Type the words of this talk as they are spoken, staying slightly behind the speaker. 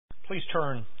Please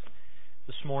turn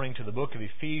this morning to the book of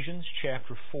Ephesians,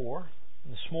 chapter 4.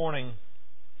 And this morning,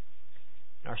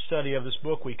 in our study of this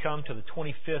book, we come to the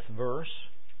 25th verse.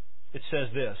 It says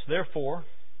this, "Therefore,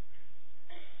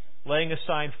 laying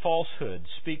aside falsehood,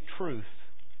 speak truth,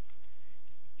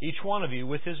 each one of you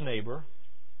with his neighbor,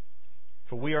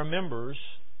 for we are members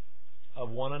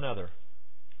of one another.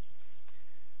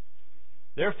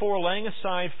 Therefore, laying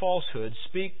aside falsehood,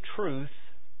 speak truth,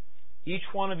 each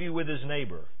one of you with his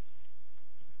neighbor,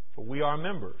 for we are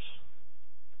members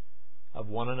of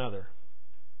one another."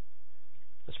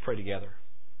 Let's pray together.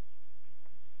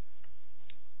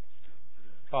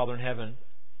 Father in heaven,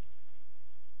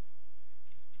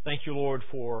 thank you, Lord,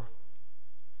 for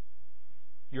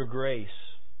your grace,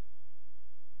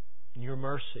 and your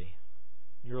mercy,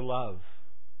 your love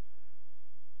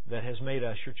that has made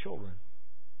us your children.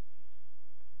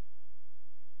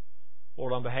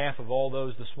 Lord, on behalf of all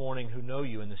those this morning who know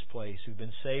you in this place, who've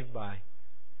been saved by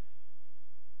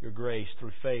your grace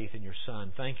through faith in your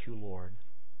Son, thank you, Lord,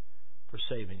 for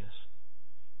saving us.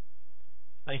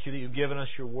 Thank you that you've given us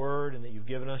your Word and that you've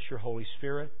given us your Holy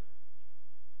Spirit,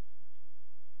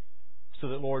 so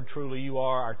that, Lord, truly you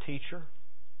are our teacher.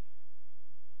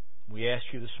 We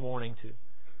ask you this morning to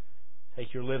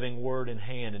take your living Word in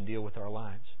hand and deal with our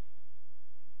lives.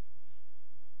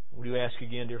 We do ask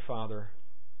again, dear Father,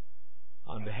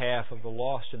 on behalf of the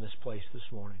lost in this place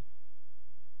this morning,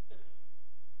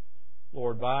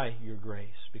 Lord, by your grace,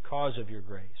 because of your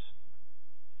grace,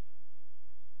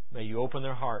 may you open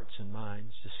their hearts and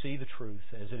minds to see the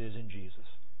truth as it is in Jesus.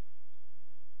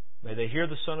 May they hear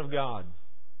the Son of God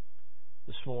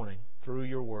this morning through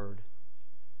your Word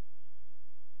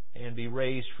and be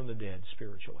raised from the dead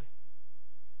spiritually.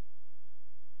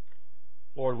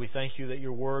 Lord, we thank you that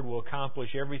your Word will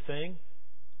accomplish everything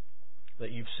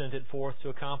that you've sent it forth to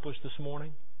accomplish this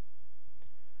morning,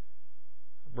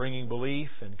 bringing belief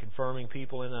and confirming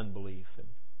people in unbelief and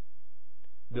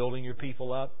building your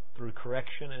people up through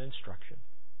correction and instruction.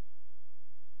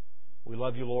 We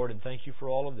love you, Lord, and thank you for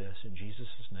all of this in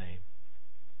Jesus' name.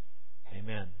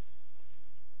 Amen.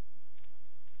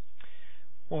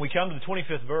 When we come to the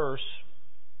 25th verse,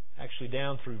 actually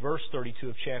down through verse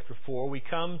 32 of chapter 4, we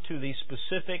come to the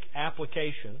specific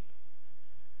application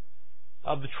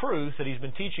of the truth that he's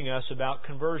been teaching us about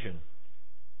conversion.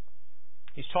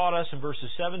 He's taught us in verses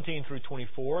 17 through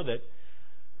 24 that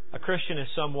a Christian is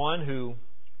someone who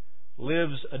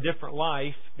lives a different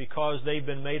life because they've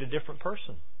been made a different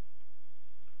person.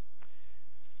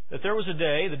 That there was a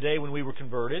day, the day when we were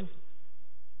converted,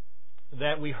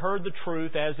 that we heard the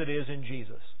truth as it is in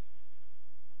Jesus.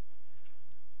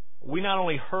 We not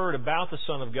only heard about the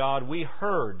Son of God, we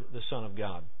heard the Son of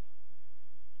God.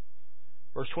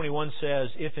 Verse 21 says,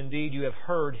 "If indeed you have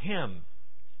heard Him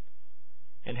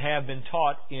and have been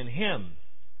taught in Him,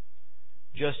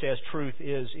 just as truth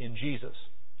is in Jesus."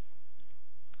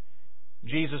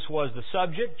 Jesus was the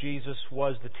subject, Jesus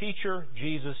was the teacher,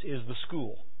 Jesus is the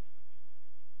school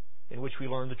in which we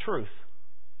learn the truth.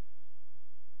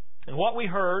 And what we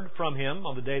heard from Him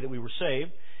on the day that we were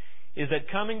saved is that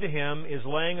coming to Him is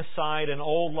laying aside an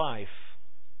old life.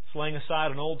 It's laying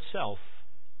aside an old self.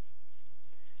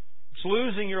 It's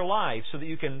losing your life so that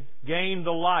you can gain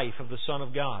the life of the Son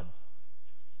of God.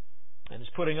 And it's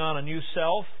putting on a new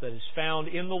self that is found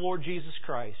in the Lord Jesus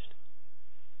Christ.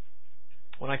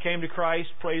 When I came to Christ,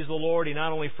 praise the Lord, He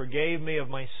not only forgave me of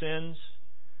my sins,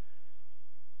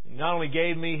 He not only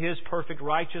gave me His perfect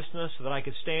righteousness so that I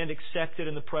could stand accepted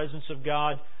in the presence of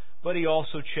God, but He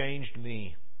also changed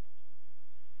me.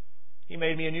 He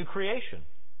made me a new creation.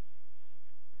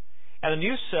 And the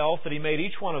new self that He made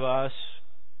each one of us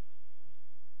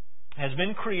has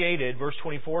been created, verse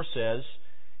 24 says,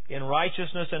 in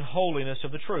righteousness and holiness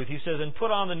of the truth. He says, "And put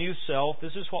on the new self."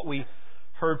 This is what we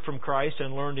heard from Christ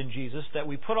and learned in Jesus, that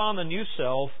we put on the new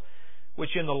self,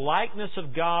 which in the likeness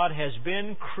of God has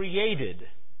been created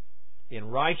in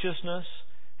righteousness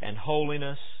and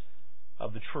holiness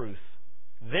of the truth.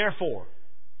 Therefore,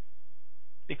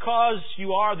 because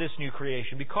you are this new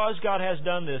creation, because God has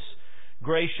done this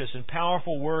gracious and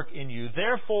powerful work in you,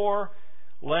 therefore,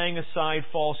 laying aside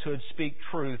falsehood, speak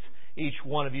truth, each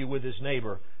one of you with his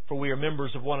neighbor, for we are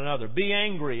members of one another. Be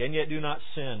angry, and yet do not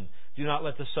sin. Do not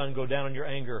let the sun go down in your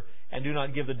anger, and do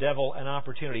not give the devil an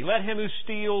opportunity. Let him who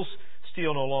steals,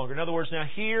 steal no longer. In other words, now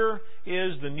here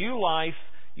is the new life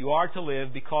you are to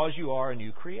live because you are a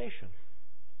new creation.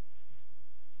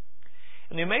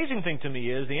 And the amazing thing to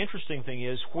me is, the interesting thing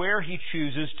is, where He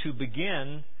chooses to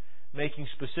begin making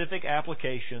specific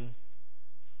application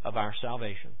of our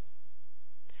salvation.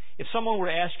 If someone were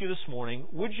to ask you this morning,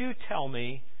 would you tell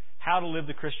me how to live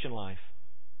the Christian life?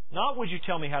 Not would you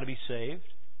tell me how to be saved,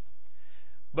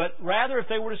 But rather, if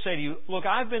they were to say to you, look,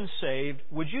 I've been saved,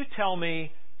 would you tell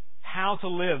me how to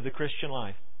live the Christian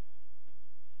life?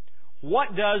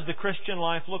 What does the Christian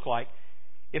life look like?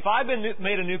 If I've been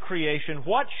made a new creation,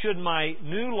 what should my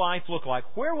new life look like?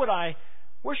 Where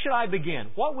should I begin?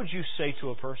 What would you say to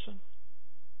a person?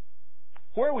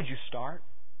 Where would you start?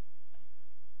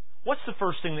 What's the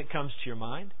first thing that comes to your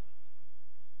mind?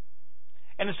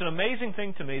 And it's an amazing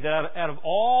thing to me that out of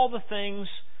all the things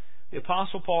the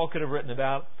Apostle Paul could have written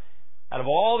about, out of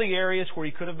all the areas where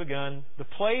he could have begun, the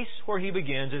place where he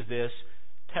begins is this: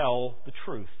 tell the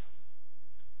truth.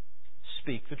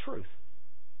 Speak the truth.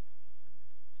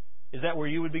 Is that where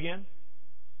you would begin?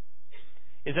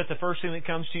 Is that the first thing that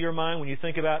comes to your mind when you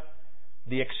think about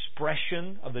the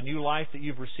expression of the new life that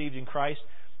you've received in Christ?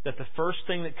 That the first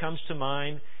thing that comes to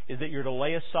mind is that you're to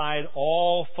lay aside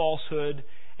all falsehood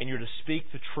and you're to speak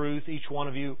the truth, each one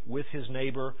of you, with his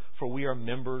neighbor, for we are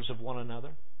members of one another?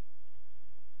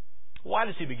 Why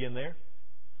does he begin there?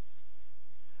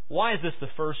 Why is this the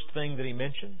first thing that he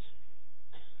mentions?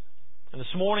 And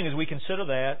this morning, as we consider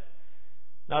that,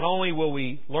 not only will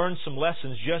we learn some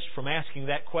lessons just from asking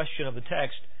that question of the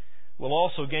text, we'll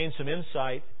also gain some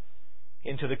insight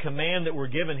into the command that we're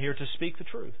given here to speak the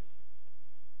truth.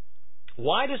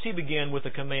 Why does he begin with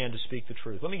a command to speak the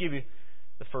truth? Let me give you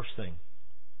the first thing.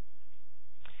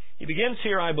 He begins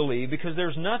here, I believe, because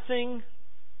there's nothing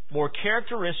more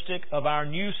characteristic of our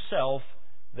new self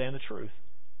than the truth.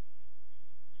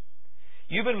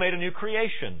 You've been made a new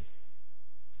creation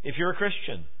if you're a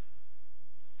Christian.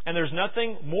 And there's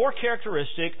nothing more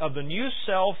characteristic of the new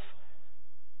self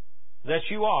that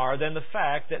you are than the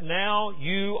fact that now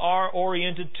you are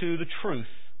oriented to the truth.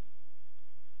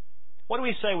 What do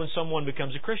we say when someone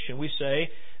becomes a Christian? We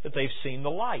say that they've seen the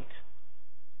light.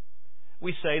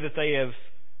 We say that they have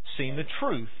seen the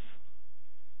truth.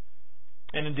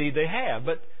 And indeed they have.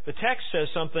 But the text says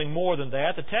something more than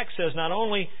that. The text says not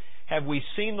only have we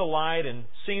seen the light and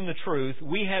seen the truth,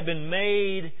 we have been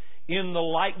made in the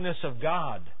likeness of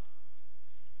God.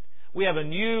 We have a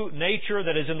new nature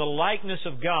that is in the likeness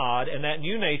of God, and that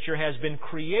new nature has been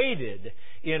created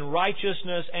in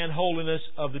righteousness and holiness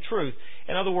of the truth.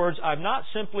 In other words, I've not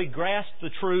simply grasped the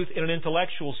truth in an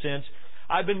intellectual sense.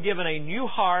 I've been given a new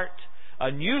heart,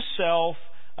 a new self,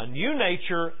 a new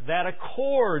nature that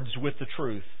accords with the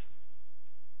truth,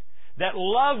 that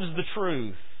loves the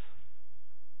truth,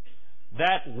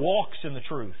 that walks in the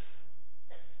truth.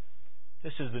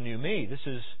 This is the new me. This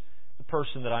is the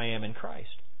person that I am in Christ.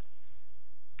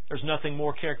 There's nothing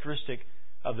more characteristic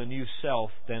of the new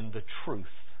self than the truth.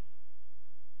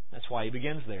 That's why he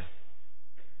begins there.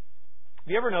 Have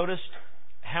you ever noticed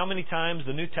how many times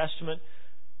the New Testament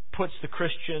puts the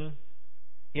Christian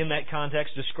in that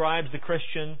context, describes the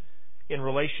Christian in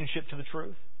relationship to the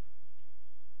truth?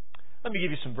 Let me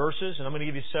give you some verses, and I'm going to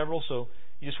give you several, so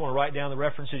you just want to write down the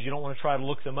references. You don't want to try to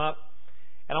look them up.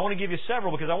 And I want to give you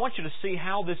several because I want you to see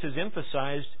how this is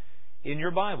emphasized in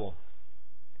your Bible.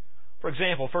 For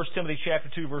example, 1 Timothy chapter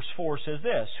 2, verse 4 says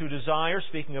this: who desires,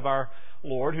 speaking of our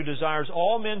Lord, who desires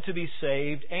all men to be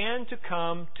saved and to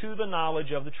come to the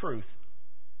knowledge of the truth.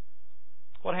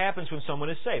 What happens when someone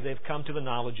is saved? They've come to the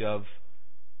knowledge of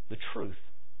the truth.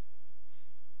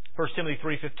 1 Timothy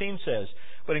 3:15 says,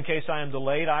 but in case I am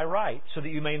delayed, I write, so that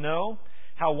you may know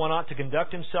how one ought to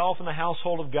conduct himself in the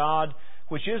household of God,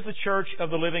 which is the church of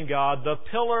the living God, the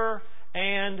pillar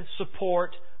and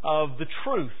support of the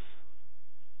truth.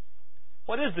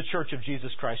 What is the church of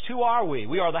Jesus Christ? Who are we?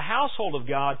 We are the household of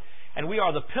God, and we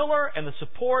are the pillar and the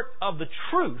support of the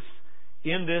truth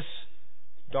in this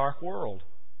dark world.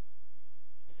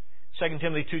 2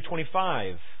 Timothy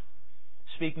 2:25,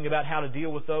 speaking about how to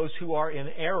deal with those who are in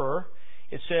error,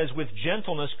 it says, with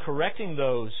gentleness correcting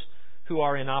those who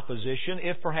are in opposition,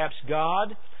 if perhaps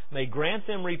God may grant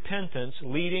them repentance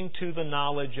leading to the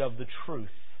knowledge of the truth.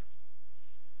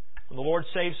 When the Lord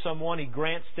saves someone, He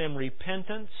grants them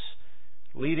repentance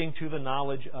leading to the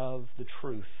knowledge of the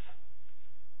truth.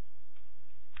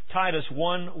 Titus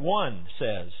 1:1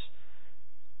 says,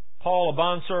 Paul, a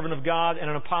bondservant of God and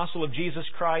an apostle of Jesus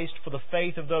Christ, for the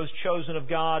faith of those chosen of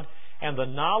God and the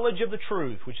knowledge of the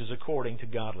truth, which is according to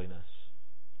godliness.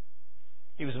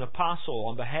 He was an apostle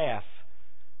on behalf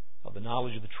of the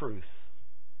knowledge of the truth.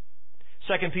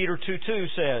 2 Peter 2:2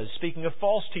 says, speaking of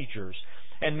false teachers,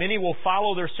 and many will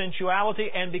follow their sensuality,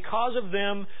 and because of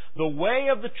them, the way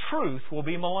of the truth will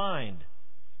be maligned.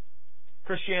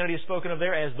 Christianity is spoken of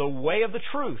there as the way of the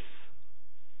truth.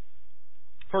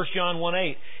 1 John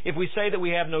 1:8, if we say that we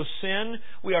have no sin,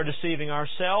 we are deceiving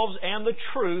ourselves, and the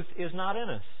truth is not in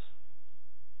us.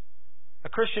 A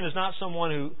Christian is not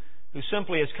someone who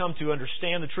simply has come to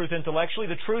understand the truth intellectually.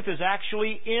 The truth is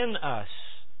actually in us.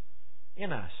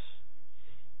 in us.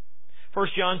 1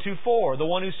 John 2:4, the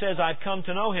one who says, I've come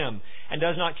to know Him, and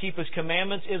does not keep His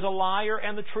commandments is a liar,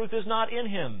 and the truth is not in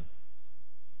him.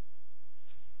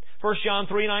 1 John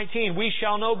 3:19, we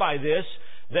shall know by this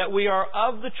that we are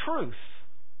of the truth,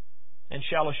 and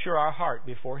shall assure our heart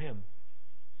before Him.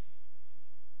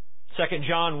 2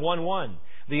 John 1:1,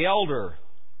 the elder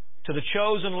to the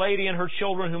chosen lady and her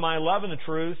children whom I love in the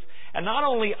truth, and not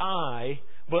only I,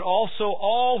 but also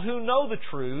all who know the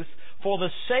truth, for the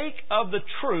sake of the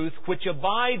truth which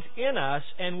abides in us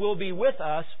and will be with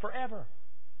us forever.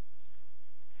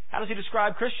 How does he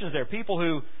describe Christians there? People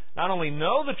who not only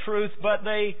know the truth, but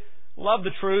they love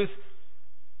the truth,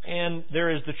 and there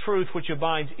is the truth which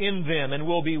abides in them and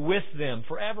will be with them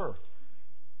forever.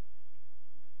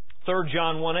 3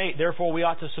 John 1:8, therefore we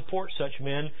ought to support such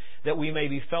men, that we may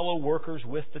be fellow workers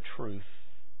with the truth.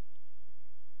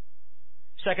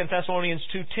 2 Thessalonians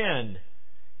 2:10,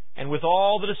 and with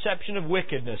all the deception of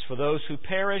wickedness for those who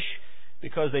perish,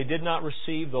 because they did not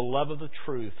receive the love of the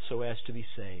truth so as to be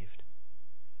saved.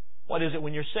 What is it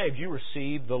when you're saved? You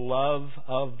receive the love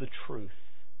of the truth.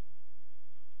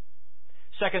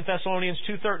 2 Thessalonians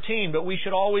 2:13, but we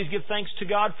should always give thanks to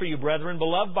God for you, brethren,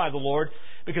 beloved by the Lord,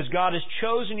 because God has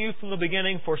chosen you from the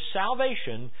beginning for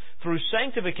salvation through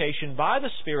sanctification by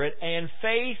the Spirit and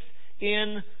faith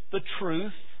in the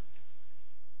truth.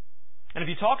 And if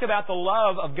you talk about the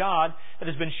love of God that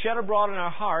has been shed abroad in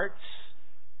our hearts,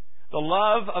 the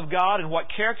love of God and what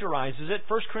characterizes it,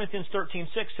 1 Corinthians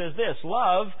 13:6 says this,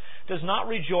 love does not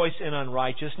rejoice in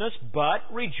unrighteousness,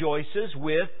 but rejoices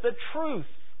with the truth.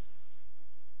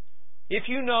 If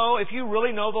you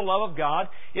really know the love of God,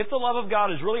 if the love of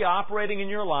God is really operating in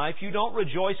your life, you don't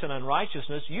rejoice in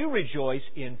unrighteousness, you rejoice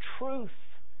in truth.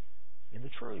 In the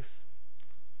truth.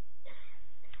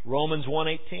 Romans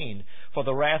 1:18, for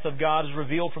the wrath of God is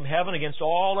revealed from heaven against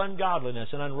all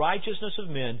ungodliness and unrighteousness of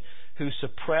men who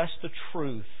suppress the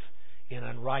truth in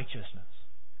unrighteousness.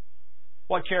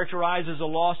 What characterizes a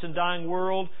lost and dying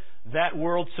world? That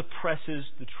world suppresses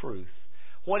the truth.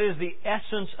 What is the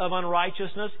essence of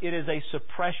unrighteousness? It is a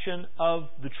suppression of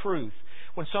the truth.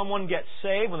 When someone gets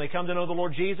saved, when they come to know the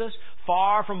Lord Jesus,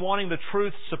 far from wanting the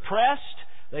truth suppressed,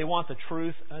 they want the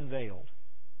truth unveiled.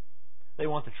 They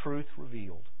want the truth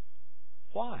revealed.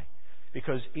 Why?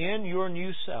 Because in your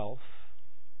new self,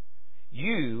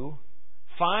 you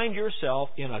find yourself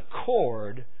in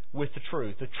accord with the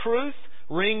truth. The truth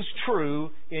rings true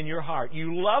in your heart.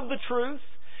 You love the truth.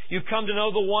 You've come to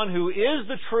know the one who is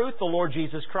the truth, the Lord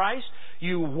Jesus Christ.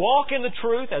 You walk in the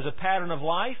truth as a pattern of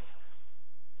life.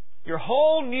 Your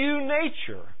whole new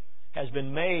nature has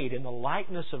been made in the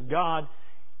likeness of God,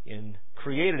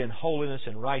 created in holiness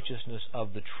and righteousness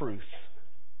of the truth.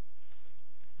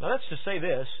 Now let's just say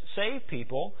this, saved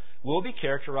people will be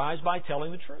characterized by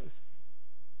telling the truth.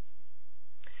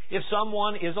 If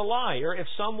someone is a liar, if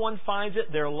someone finds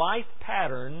it their life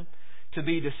pattern to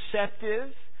be deceptive,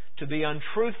 to be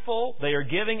untruthful, they are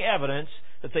giving evidence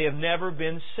that they have never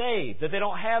been saved, that they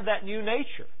don't have that new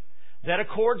nature that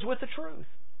accords with the truth.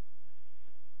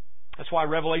 That's why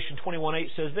Revelation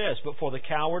 21:8 says this, but for the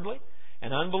cowardly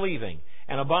and unbelieving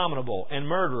and abominable and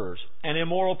murderers and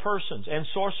immoral persons and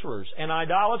sorcerers and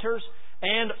idolaters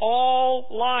and all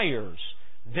liars,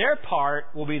 their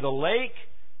part will be the lake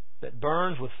that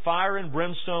burns with fire and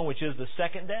brimstone, which is the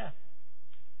second death.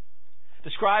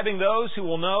 Describing those who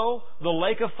will know the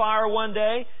lake of fire one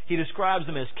day, he describes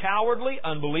them as cowardly,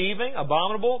 unbelieving,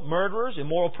 abominable, murderers,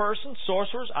 immoral persons,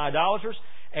 sorcerers, idolaters,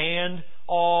 and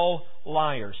all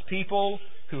liars. People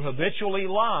who habitually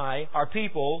lie are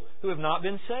people who have not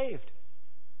been saved.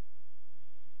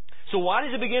 So why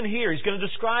does he begin here? He's going to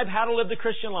describe how to live the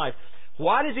Christian life.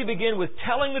 Why does he begin with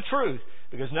telling the truth?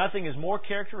 Because nothing is more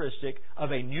characteristic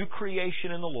of a new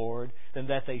creation in the Lord than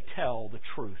that they tell the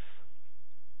truth.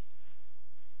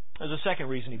 There's a second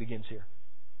reason he begins here.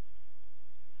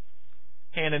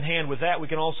 Hand in hand with that, we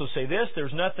can also say this,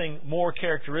 there's nothing more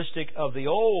characteristic of the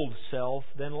old self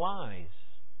than lies.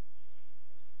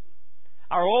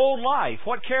 Our old life,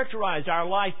 what characterized our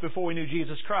life before we knew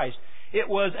Jesus Christ? It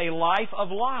was a life of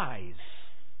lies.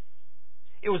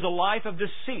 It was a life of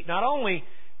deceit. Not only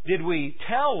did we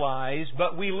tell lies,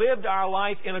 but we lived our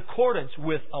life in accordance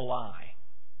with a lie.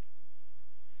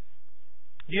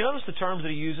 Do you notice the terms that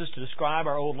he uses to describe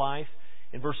our old life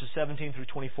in verses 17 through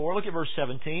 24? Look at verse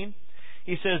 17.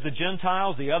 He says, the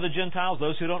Gentiles, the other Gentiles,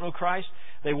 those who don't know Christ,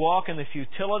 they walk in the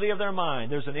futility of their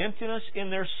mind. There's an emptiness in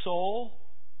their soul.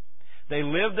 They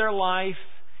live their life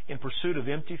in pursuit of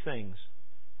empty things.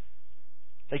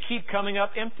 They keep coming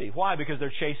up empty. Why? Because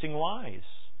they're chasing lies.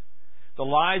 The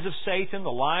lies of Satan,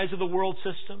 the lies of the world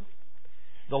system.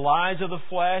 the lies of the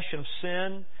flesh and of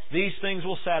sin. These things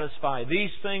will satisfy. These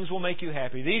things will make you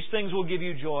happy. These things will give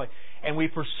you joy. And we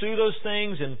pursue those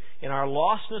things in our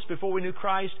lostness before we knew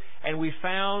Christ, and we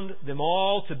found them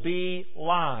all to be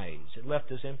lies. It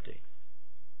left us empty.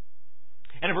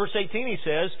 And in verse 18 he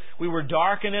says, we were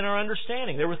darkened in our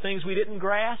understanding. There were things we didn't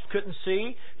grasp, couldn't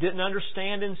see, didn't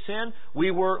understand in sin.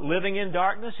 We were living in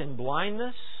darkness, in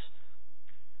blindness.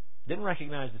 Didn't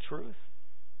recognize the truth.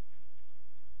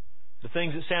 The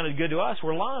things that sounded good to us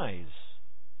were lies.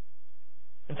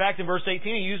 In fact, in verse 18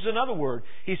 he uses another word.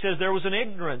 He says there was an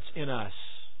ignorance in us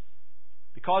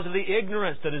because of the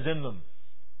ignorance that is in them.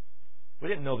 We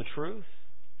didn't know the truth.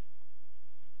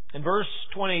 In verse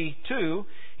 22,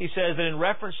 he says that in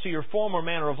reference to your former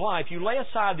manner of life, you lay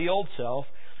aside the old self,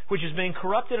 which is being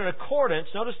corrupted in accordance,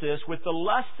 notice this, with the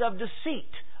lust of deceit.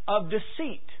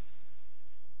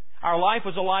 Our life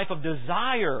was a life of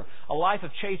desire, a life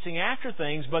of chasing after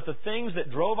things, but the things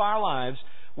that drove our lives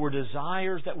were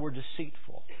desires that were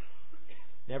deceitful.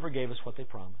 Never gave us what they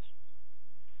promised.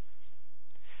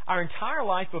 Our entire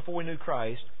life before we knew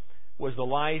Christ was the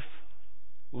life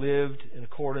lived in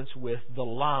accordance with the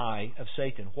lie of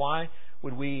Satan. Why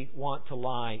would we want to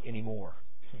lie anymore?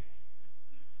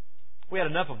 We had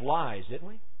enough of lies, didn't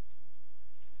we?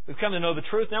 We've come to know the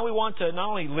truth. Now we want to not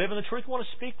only live in the truth, we want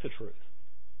to speak the truth.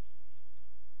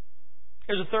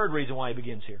 Here's a third reason why he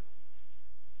begins here.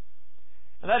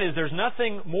 And that is, there's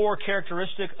nothing more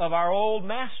characteristic of our old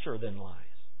master than lies.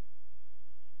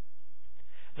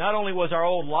 Not only was our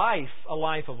old life a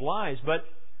life of lies, but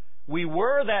we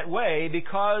were that way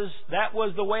because that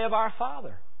was the way of our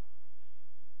Father.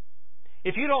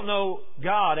 If you don't know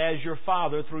God as your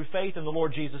Father through faith in the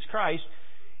Lord Jesus Christ,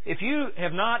 if you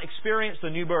have not experienced the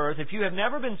new birth, if you have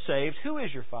never been saved, who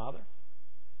is your Father?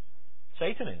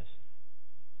 Satan is.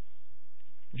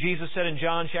 Jesus said in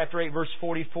John chapter 8 verse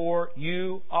 44,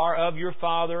 you are of your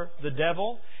father, the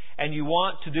devil, and you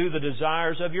want to do the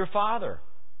desires of your father.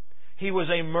 He was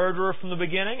a murderer from the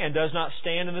beginning and does not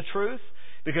stand in the truth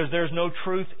because there's no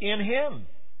truth in him.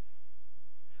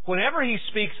 Whenever he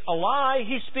speaks a lie,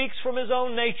 he speaks from his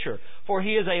own nature, for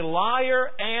he is a liar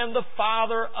and the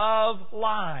father of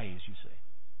lies, you see.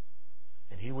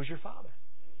 And he was your father.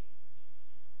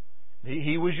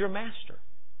 He was your master.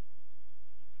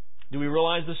 Do we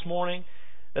realize this morning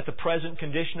that the present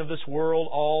condition of this world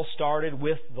all started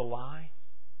with the lie?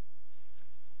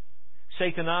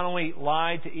 Satan not only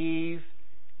lied to Eve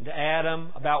and to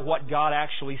Adam about what God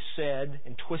actually said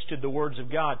and twisted the words of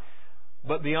God,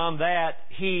 but beyond that,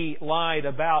 he lied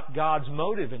about God's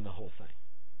motive in the whole thing.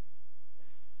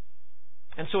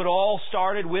 And so it all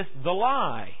started with the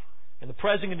lie. In the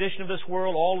present condition of this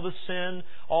world, all of the sin,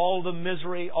 all of the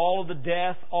misery, all of the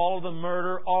death, all of the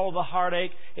murder, all of the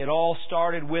heartache, it all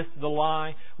started with the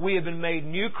lie. We have been made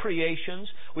new creations.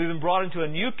 We've been brought into a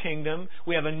new kingdom.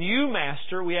 We have a new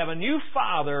master. We have a new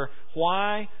father.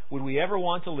 Why would we ever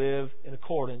want to live in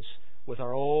accordance with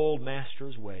our old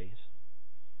master's ways?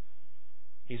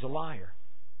 He's a liar.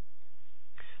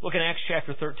 Look in Acts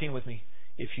chapter 13 with me,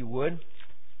 if you would.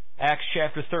 Acts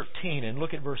chapter 13, and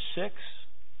look at verse 6.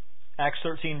 Acts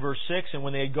 13 verse 6, and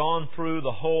when they had gone through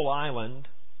the whole island,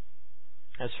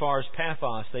 as far as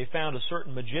Paphos, they found a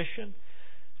certain magician,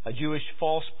 a Jewish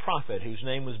false prophet, whose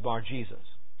name was Bar-Jesus,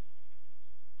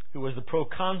 who was with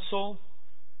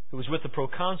the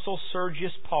proconsul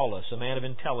Sergius Paulus, a man of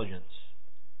intelligence.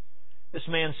 This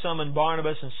man summoned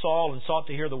Barnabas and Saul and sought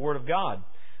to hear the word of God.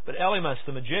 But Elymas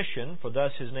the magician, for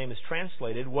thus his name is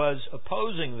translated, was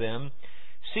opposing them,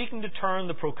 seeking to turn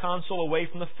the proconsul away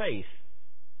from the faith.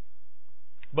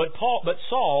 But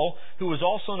Saul, who was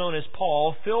also known as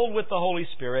Paul, filled with the Holy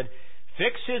Spirit,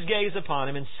 fixed his gaze upon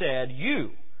him and said,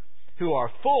 you, who are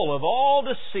full of all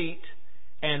deceit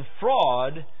and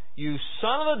fraud, you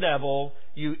son of the devil,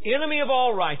 you enemy of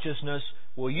all righteousness,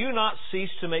 will you not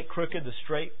cease to make crooked the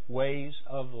straight ways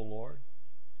of the Lord?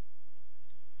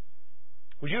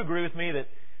 Would you agree with me that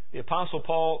the Apostle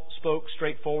Paul spoke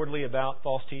straightforwardly about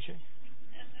false teaching?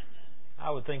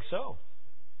 I would think so.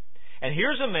 And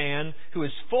here's a man who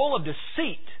is full of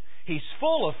deceit. He's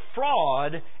full of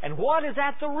fraud. And what is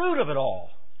at the root of it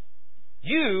all?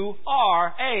 You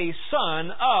are a son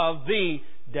of the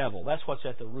devil. That's what's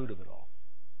at the root of it all.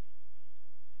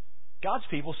 God's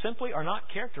people simply are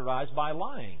not characterized by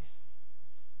lying.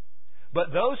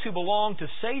 But those who belong to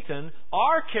Satan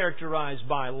are characterized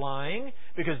by lying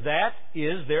because that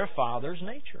is their father's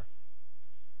nature.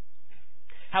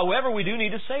 However, we do need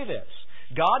to say this.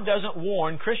 God doesn't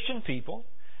warn Christian people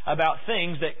about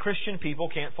things that Christian people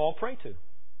can't fall prey to.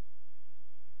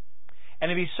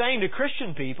 And if He's saying to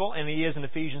Christian people, and He is in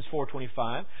Ephesians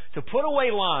 4:25, to put away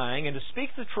lying and to speak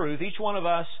the truth, each one of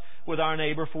us with our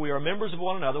neighbor, for we are members of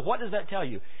one another, what does that tell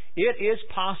you? It is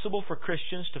possible for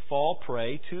Christians to fall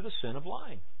prey to the sin of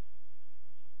lying.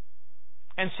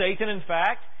 And Satan, in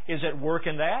fact, is at work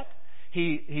in that.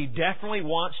 He definitely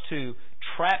wants to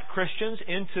trap Christians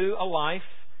into a life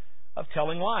of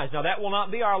telling lies. Now, that will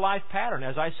not be our life pattern.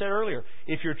 As I said earlier,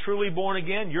 if you're truly born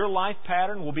again, your life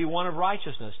pattern will be one of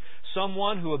righteousness.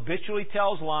 Someone who habitually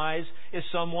tells lies is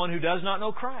someone who does not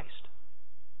know Christ.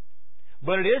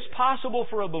 But it is possible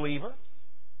for a believer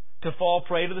to fall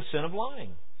prey to the sin of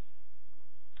lying.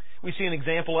 We see an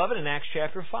example of it in Acts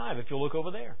chapter 5, if you'll look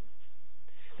over there.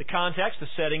 The context, the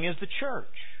setting is the church.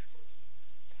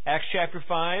 Acts chapter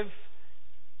 5,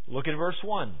 look at verse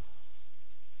 1.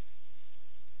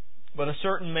 But a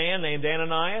certain man named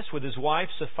Ananias with his wife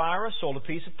Sapphira sold a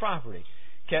piece of property,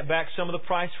 kept back some of the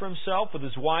price for himself with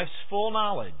his wife's full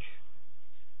knowledge.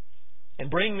 And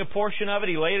bringing a portion of it,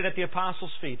 he laid it at the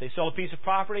apostles' feet. They sell a piece of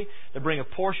property, they bring a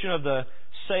portion of the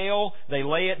sale, they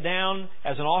lay it down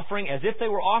as an offering as if they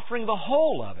were offering the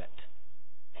whole of it.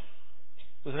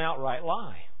 It was an outright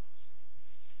lie.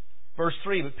 Verse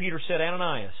 3, but Peter said,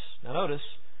 Ananias, now notice,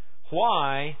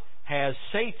 why has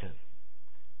Satan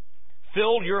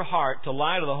filled your heart to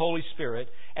lie to the Holy Spirit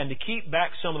and to keep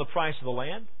back some of the price of the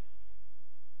land?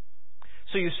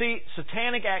 So you see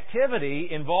satanic activity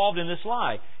involved in this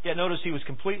lie. Yet notice he was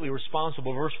completely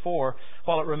responsible. Verse 4,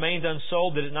 while it remained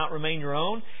unsold, did it not remain your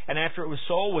own? And after it was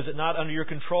sold, was it not under your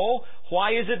control?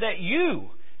 Why is it that you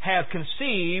have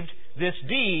conceived this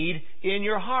deed in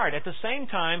your heart? At the same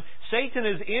time, Satan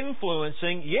is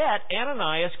influencing, yet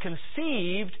Ananias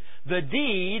conceived the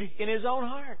deed in his own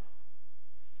heart.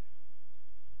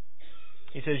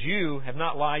 He says, you have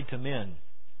not lied to men,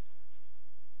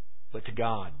 but to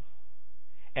God.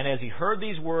 And as he heard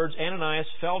these words, Ananias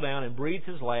fell down and breathed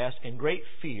his last, and great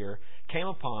fear came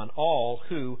upon all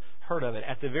who heard of it.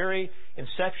 At the very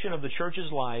inception of the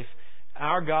church's life,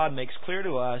 our God makes clear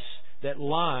to us that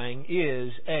lying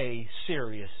is a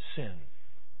serious sin.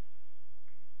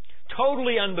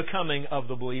 Totally unbecoming of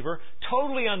the believer,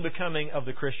 totally unbecoming of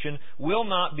the Christian, will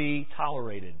not be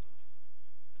tolerated.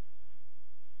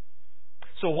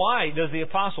 So why does the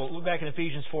apostle, look back in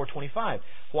Ephesians 4:25,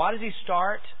 why does he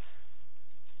start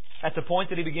at the point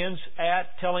that he begins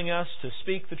at telling us to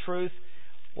speak the truth?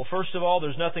 Well, first of all,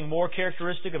 there's nothing more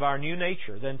characteristic of our new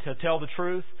nature than to tell the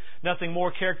truth. Nothing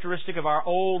more characteristic of our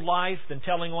old life than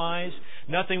telling lies.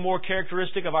 Nothing more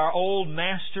characteristic of our old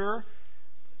master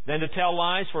than to tell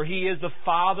lies, for he is the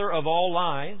father of all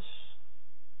lies.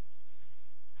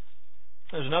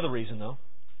 There's another reason, though.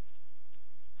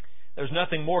 There's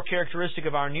nothing more characteristic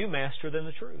of our new master than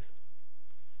the truth.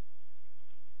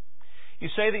 You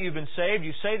say that you've been saved,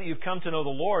 you say that you've come to know the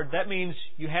Lord, that means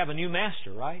you have a new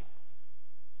master, right?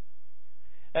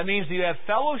 That means that you have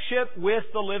fellowship with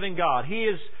the living God. He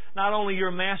is not only your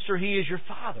master, He is your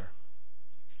Father.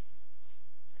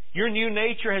 Your new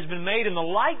nature has been made in the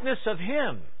likeness of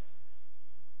Him.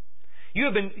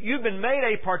 You've been made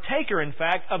a partaker, in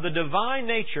fact, of the divine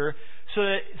nature so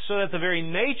that the very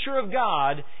nature of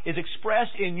God is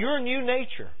expressed in your new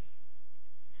nature.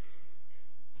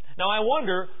 Now I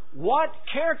wonder, what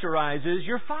characterizes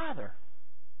your Father?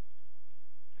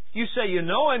 You say you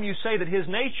know Him, you say that His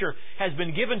nature has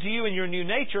been given to you in your new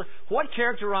nature. What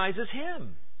characterizes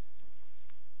Him?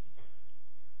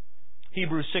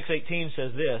 Hebrews 6:18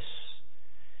 says this,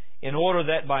 in order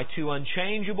that by two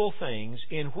unchangeable things,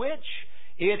 in which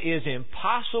it is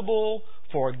impossible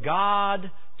for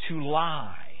God to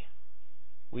lie,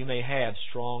 we may have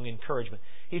strong encouragement.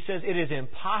 He says it is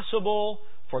impossible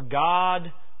for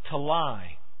God to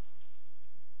lie.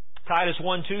 Titus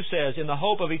 1:2 says, in the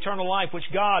hope of eternal life, which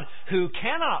God, who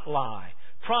cannot lie,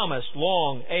 promised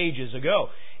long ages ago.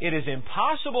 It is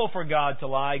impossible for God to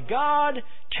lie. God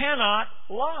cannot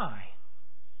lie.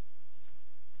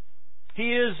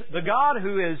 He is the God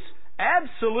who is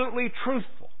absolutely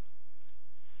truthful.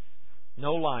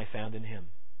 No lie found in Him.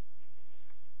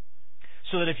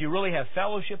 So that if you really have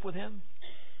fellowship with Him,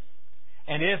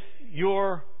 and if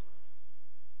your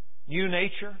new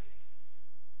nature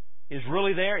is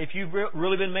really there, if you've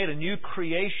really been made a new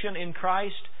creation in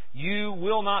Christ, you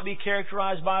will not be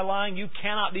characterized by lying. You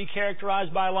cannot be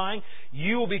characterized by lying.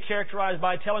 You will be characterized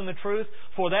by telling the truth,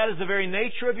 for that is the very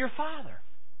nature of your Father.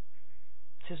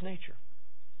 It's His nature.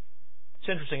 It's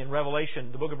interesting, in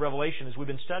Revelation, the book of Revelation, as we've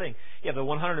been studying, you have the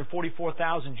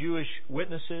 144,000 Jewish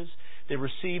witnesses. They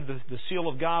received the seal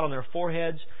of God on their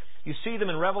foreheads. You see them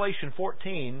in Revelation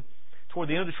 14, toward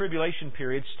the end of the tribulation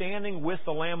period, standing with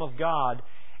the Lamb of God.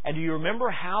 And do you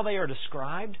remember how they are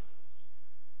described?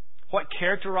 What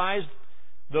characterized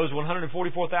those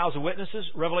 144,000 witnesses?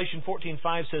 Revelation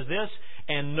 14:5 says this,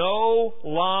 "And no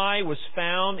lie was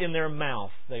found in their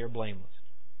mouth. They are blameless."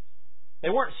 They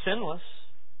weren't sinless,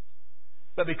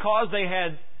 but because they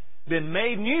had been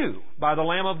made new by the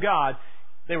Lamb of God,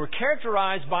 they were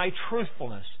characterized by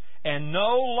truthfulness, and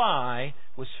no lie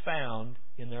was found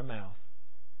in their mouth.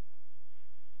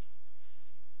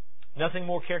 Nothing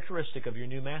more characteristic of your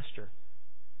new master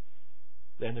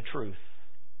than the truth.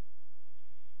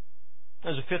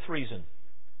 There's a fifth reason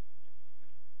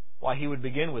why he would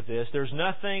begin with this. There's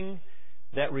nothing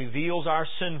that reveals our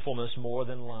sinfulness more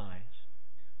than lies.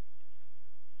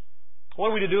 What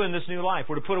are we to do in this new life?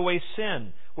 We're to put away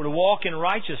sin. We're to walk in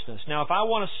righteousness. Now, if I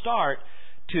want to start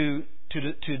to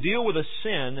deal with a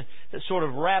sin that sort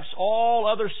of wraps all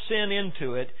other sin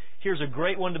into it, here's a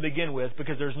great one to begin with,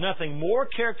 because there's nothing more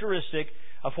characteristic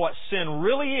of what sin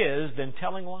really is than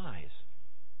telling lies.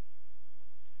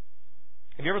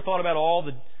 Have you ever thought about all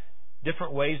the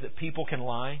different ways that people can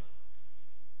lie?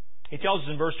 He tells us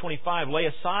in verse 25, lay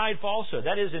aside falsehood.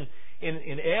 That is,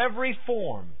 in every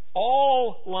form,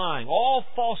 all lying, all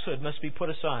falsehood must be put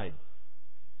aside.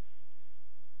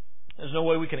 There's no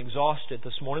way we can exhaust it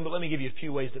this morning, but let me give you a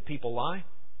few ways that people lie.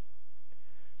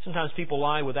 Sometimes people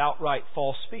lie with outright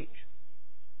false speech.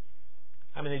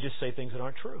 I mean, they just say things that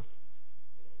aren't true.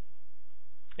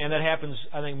 And that happens,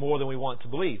 I think, more than we want to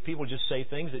believe. People just say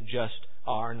things that just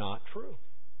are not true.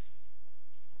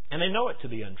 And they know it to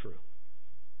be untrue.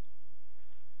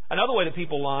 Another way that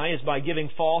people lie is by giving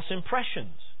false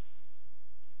impressions.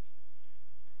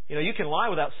 You know, you can lie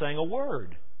without saying a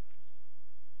word.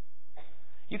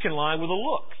 You can lie with a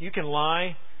look. You can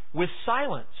lie with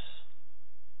silence.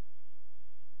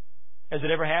 Has it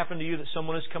ever happened to you that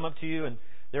someone has come up to you and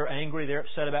they're angry, they're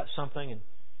upset about something, and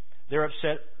they're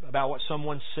upset about what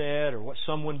someone said or what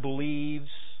someone believes,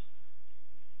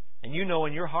 and you know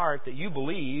in your heart that you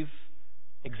believe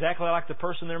exactly like the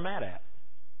person they're mad at.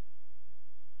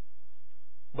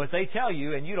 But they tell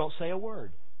you and you don't say a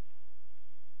word.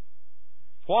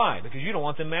 Why? Because you don't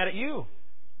want them mad at you.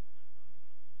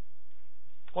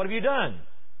 What have you done?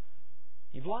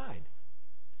 You've lied.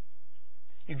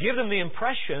 You give them the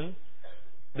impression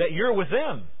that you're with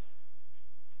them,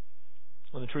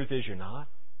 when the truth is you're not.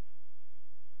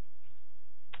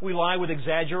 We lie with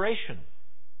exaggeration.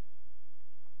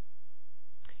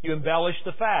 You embellish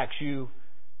the facts. You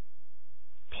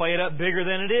play it up bigger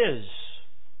than it is.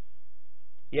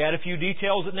 You add a few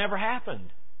details that never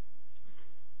happened.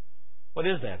 What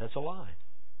is that? That's a lie.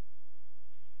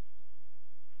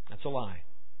 That's a lie.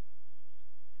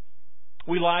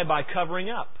 We lie by covering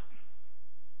up.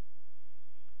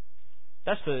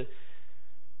 That's the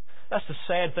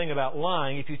sad thing about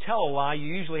lying. If you tell a lie, you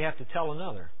usually have to tell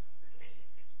another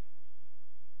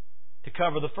to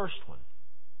cover the first one.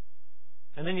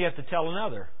 And then you have to tell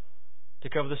another to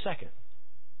cover the second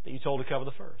that you told to cover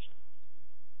the first.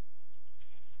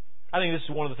 I think this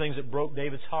is one of the things that broke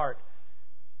David's heart,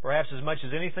 perhaps as much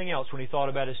as anything else, when he thought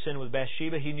about his sin with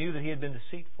Bathsheba. He knew that he had been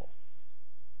deceitful.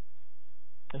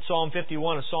 In Psalm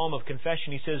 51, a psalm of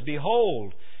confession, he says,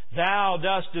 "Behold, thou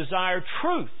dost desire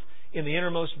truth in the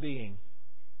innermost being."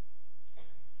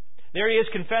 There he is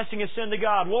confessing his sin to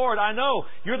God. Lord, I know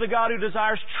you're the God who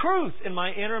desires truth in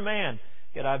my inner man,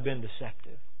 yet I've been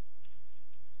deceptive.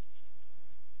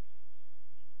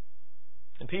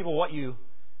 And people, what you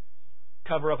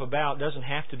cover up about doesn't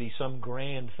have to be some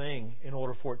grand thing in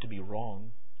order for it to be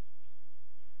wrong.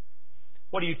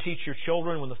 What do you teach your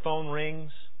children when the phone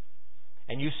rings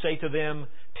and you say to them,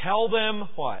 tell them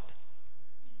what?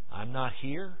 I'm not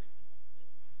here.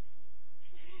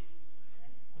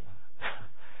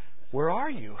 Where are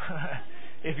you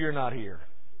if you're not here?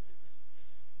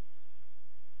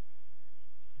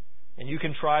 And you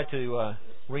can try to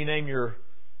rename your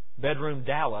bedroom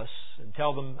Dallas and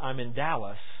tell them I'm in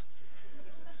Dallas,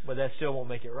 but that still won't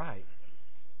make it right.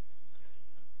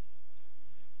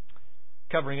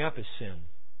 Covering up is sin.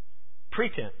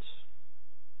 Pretense.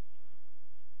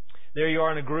 There you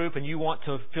are in a group and you want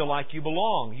to feel like you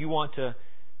belong. You want to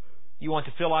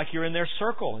feel like you're in their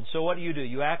circle. And so what do?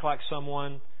 You act like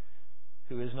someone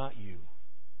who is not you.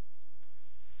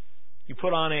 You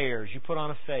put on airs. You put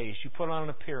on a face. You put on an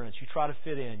appearance. You try to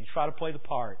fit in. You try to play the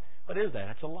part. What is that?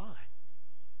 It's a lie.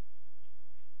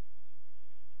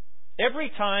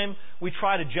 Every time we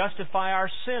try to justify our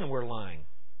sin, we're lying.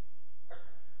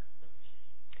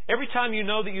 Every time you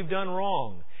know that you've done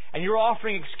wrong, and you're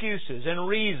offering excuses and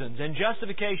reasons and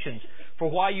justifications for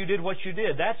why you did what you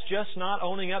did, that's just not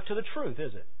owning up to the truth,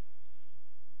 is it?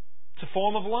 It's a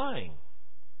form of lying.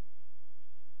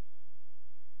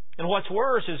 And what's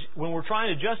worse is when we're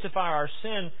trying to justify our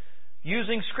sin,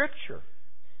 using Scripture.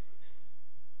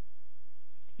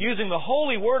 Using the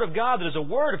holy Word of God that is a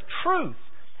word of truth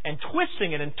and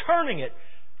twisting it and turning it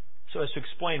so as to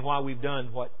explain why we've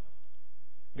done what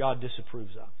God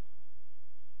disapproves of.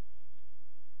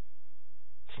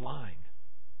 It's lying.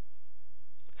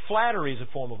 Flattery is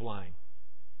a form of lying.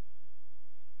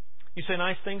 You say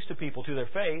nice things to people to their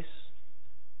face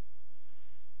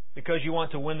because you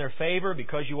want to win their favor,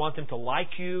 because you want them to like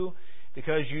you,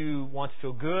 because you want to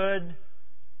feel good.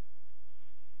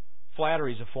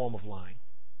 Flattery is a form of lying.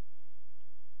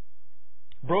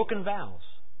 Broken vows.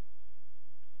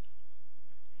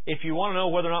 If you want to know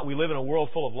whether or not we live in a world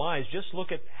full of lies, just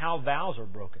look at how vows are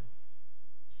broken.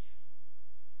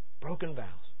 Broken vows.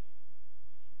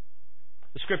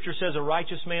 The Scripture says a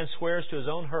righteous man swears to his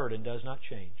own hurt and does not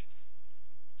change.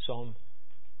 Psalm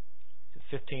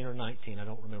 15 or 19, I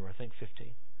don't remember, I think 15.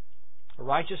 A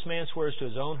righteous man swears to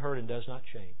his own hurt and does not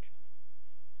change.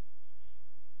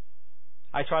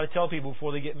 I try to tell people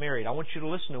before they get married, I want you to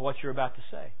listen to what you're about to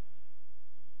say.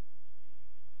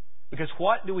 Because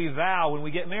what do we vow when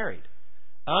we get married?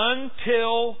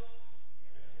 Until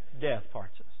death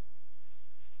parts us.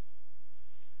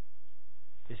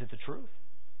 Is it the truth?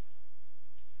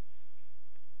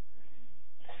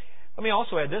 Let me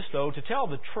also add this, though. To tell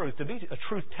the truth, to be a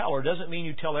truth teller, doesn't mean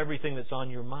you tell everything that's on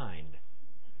your mind.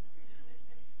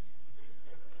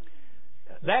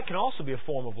 That can also be a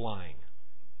form of lying.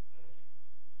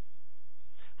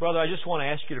 Brother, I just want to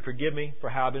ask you to forgive me for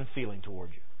how I've been feeling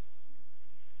toward you.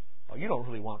 Well, you don't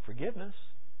really want forgiveness.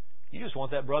 You just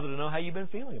want that brother to know how you've been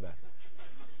feeling about it.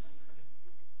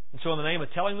 And so in the name of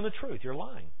telling them the truth, you're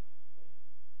lying.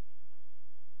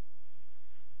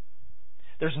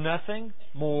 There's nothing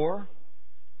more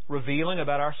revealing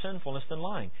about our sinfulness than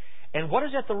lying. And what is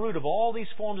at the root of all these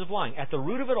forms of lying? At the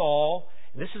root of it all,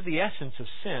 and this is the essence of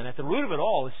sin, at the root of it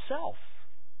all is self.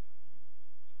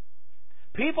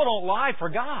 People don't lie for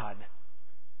God.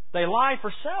 They lie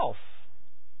for self.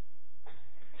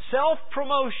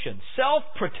 Self-promotion,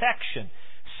 self-protection,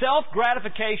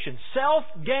 self-gratification,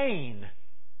 self-gain.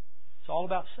 It's all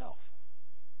about self.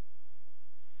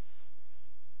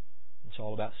 It's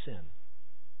all about sin.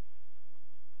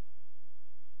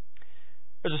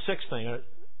 There's a sixth thing,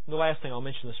 the last thing I'll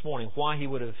mention this morning, why he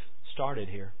would have started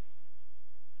here.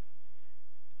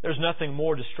 There's nothing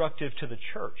more destructive to the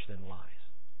church than lies.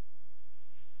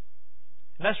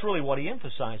 And that's really what he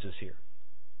emphasizes here.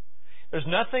 There's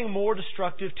nothing more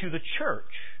destructive to the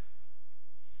church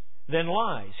than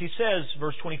lies. He says,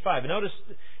 verse 25, and notice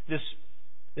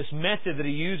this method that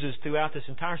he uses throughout this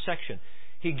entire section.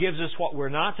 He gives us what we're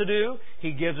not to do,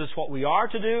 he gives us what we are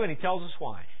to do, and he tells us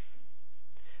why.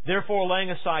 Therefore,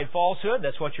 laying aside falsehood,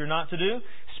 that's what you're not to do.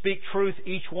 Speak truth,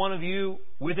 each one of you,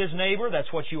 with his neighbor,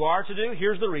 that's what you are to do.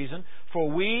 Here's the reason. For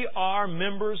we are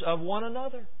members of one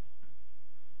another.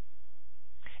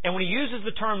 And when he uses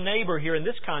the term neighbor here in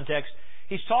this context,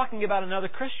 he's talking about another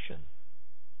Christian.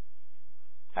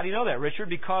 How do you know that, Richard?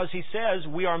 Because he says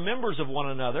we are members of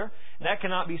one another. That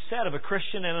cannot be said of a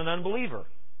Christian and an unbeliever.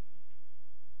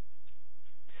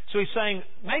 So he's saying,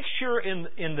 make sure and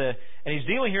he's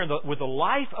dealing here with the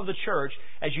life of the church,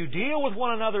 as you deal with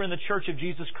one another in the church of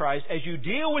Jesus Christ, as you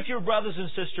deal with your brothers and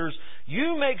sisters,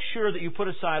 you make sure that you put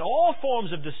aside all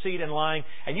forms of deceit and lying,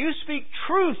 and you speak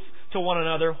truth to one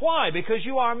another. Why? Because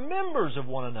you are members of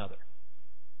one another.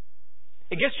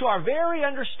 It gets to our very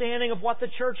understanding of what the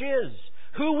church is,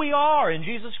 who we are in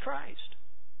Jesus Christ.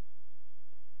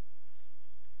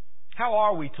 How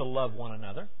are we to love one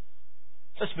another?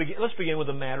 Let's begin with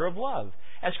a matter of love.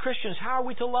 As Christians, how are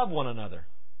we to love one another?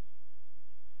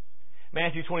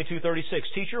 Matthew 22:36,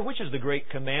 Teacher, which is the great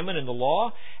commandment in the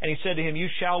law? And he said to him, You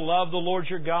shall love the Lord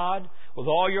your God with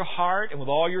all your heart and with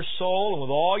all your soul and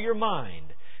with all your mind.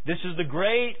 This is the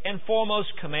great and foremost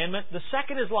commandment. The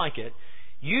second is like it.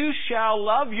 You shall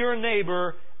love your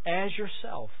neighbor as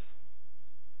yourself.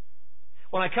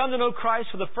 When I come to know Christ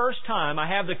for the first time, I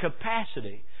have the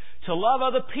capacity to love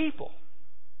other people.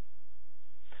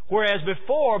 Whereas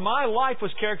before, my life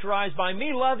was characterized by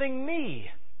me loving me.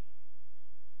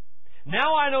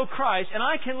 Now I know Christ, and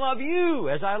I can love you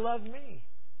as I loved me.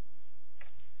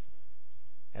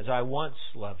 As I once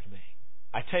loved me.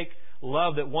 I take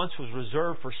love that once was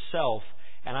reserved for self,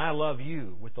 and I love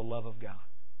you with the love of God.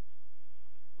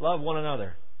 Love one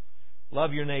another.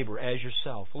 Love your neighbor as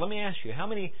yourself. Well, let me ask you, how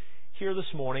many here this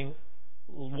morning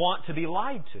want to be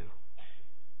lied to?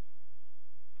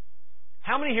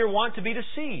 How many here want to be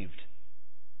deceived?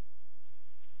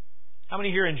 How many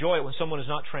here enjoy it when someone is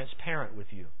not transparent with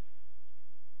you?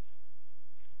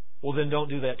 Well, then don't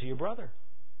do that to your brother.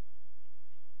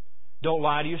 Don't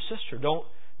lie to your sister. Don't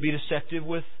be deceptive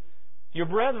with your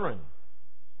brethren.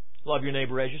 Love your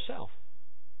neighbor as yourself.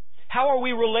 How are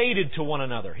we related to one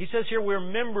another? He says here we're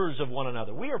members of one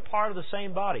another. We are part of the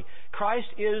same body. Christ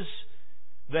is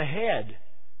the head.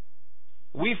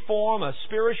 We form a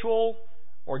spiritual,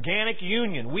 organic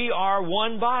union. We are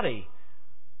one body.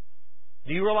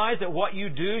 Do you realize that what you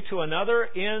do to another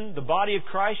in the body of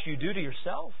Christ, you do to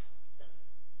yourself?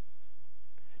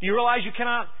 Do you realize you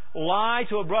cannot lie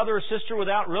to a brother or sister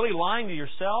without really lying to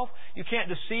yourself? You can't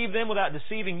deceive them without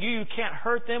deceiving you. You can't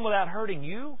hurt them without hurting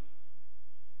you.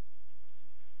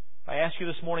 If I ask you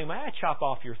this morning, may I chop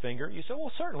off your finger? You say,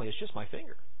 well, certainly, it's just my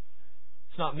finger.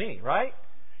 It's not me, right?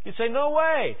 You'd say, no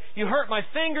way. You hurt my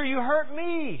finger, you hurt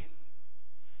me.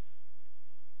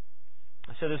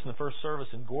 I said this in the first service,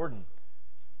 in Gordon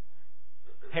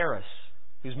Harris,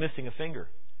 who's missing a finger.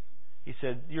 He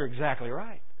said, you're exactly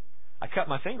right. I cut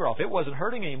my finger off. It wasn't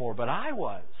hurting anymore, but I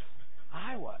was.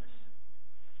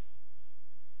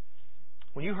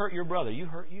 When you hurt your brother, you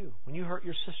hurt you. When you hurt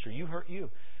your sister, you hurt you.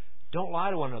 Don't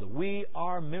lie to one another. We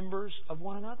are members of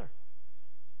one another.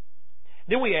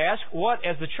 Then we ask,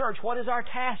 as the church, what is our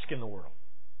task in the world?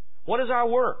 What is our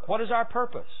work? What is our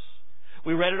purpose?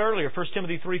 We read it earlier, 1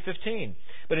 Timothy 3:15.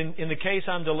 But in the case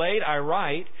I'm delayed, I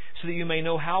write, so that you may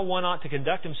know how one ought to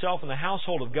conduct himself in the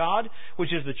household of God,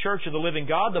 which is the church of the living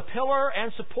God, the pillar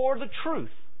and support of the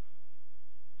truth.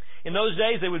 In those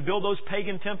days, they would build those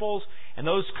pagan temples, and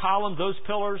those columns, those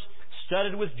pillars,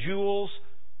 studded with jewels,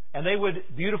 and they would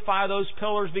beautify those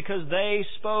pillars because they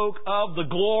spoke of the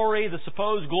glory, the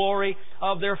supposed glory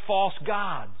of their false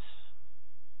gods.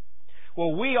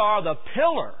 Well, we are the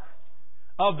pillar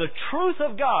of the truth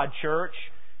of God, church,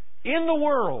 in the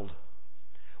world.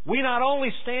 We not only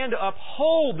stand to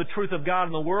uphold the truth of God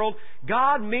in the world,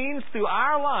 God means through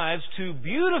our lives to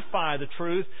beautify the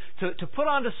truth, to put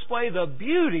on display the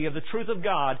beauty of the truth of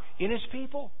God in His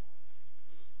people.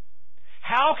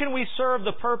 How can we serve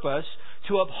the purpose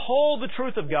to uphold the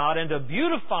truth of God and to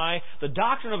beautify the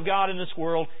doctrine of God in this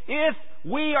world if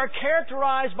we are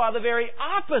characterized by the very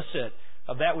opposite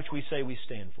of that which we say we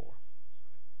stand for?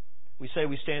 We say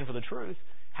we stand for the truth.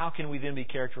 How can we then be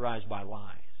characterized by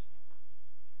lies?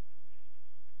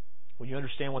 When you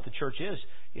understand what the church is,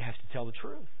 you have to tell the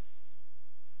truth.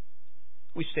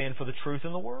 We stand for the truth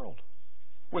in the world.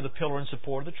 We're the pillar and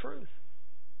support of the truth.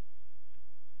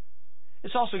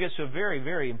 This also gets to a very,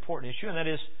 very important issue, and that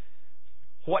is,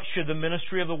 what should the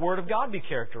ministry of the Word of God be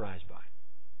characterized by?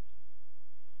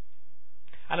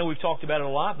 I know we've talked about it a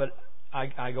lot, but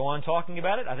I go on talking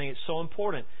about it. I think it's so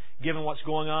important, given what's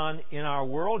going on in our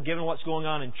world, given what's going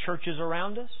on in churches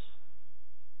around us.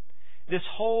 This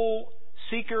whole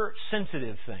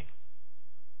seeker-sensitive thing.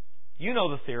 You know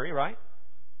the theory, right?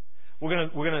 We're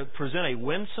going to present a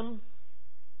winsome,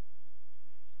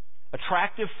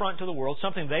 attractive front to the world,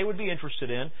 something they would be interested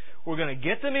in. We're going to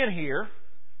get them in here,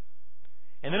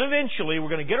 and then eventually we're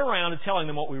going to get around to telling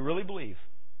them what we really believe.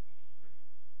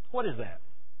 What is that?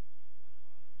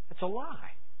 It's a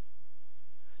lie.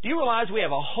 Do you realize we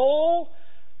have a whole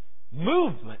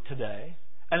movement today,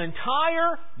 an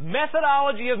entire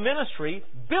methodology of ministry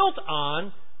built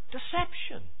on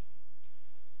deception?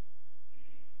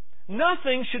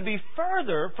 Nothing should be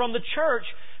further from the church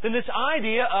than this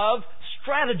idea of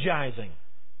strategizing.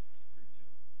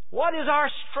 What is our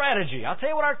strategy? I'll tell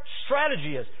you what our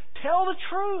strategy is. Tell the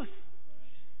truth.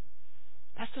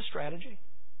 That's the strategy.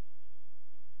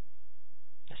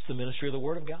 That's the ministry of the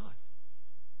Word of God.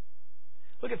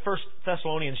 Look at 1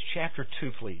 Thessalonians chapter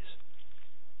 2, please.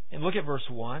 And look at verse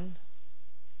 1.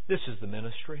 This is the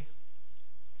ministry.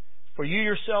 For you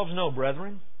yourselves know,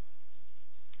 brethren,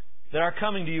 that our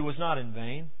coming to you was not in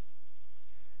vain.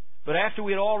 But after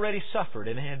we had already suffered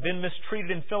and had been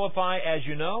mistreated in Philippi, as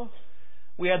you know,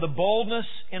 we had the boldness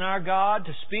in our God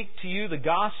to speak to you the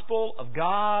gospel of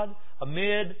God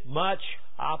amid much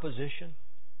opposition.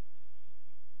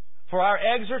 For our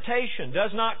exhortation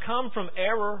does not come from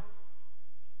error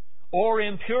or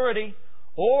impurity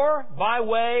or by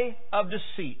way of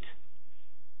deceit,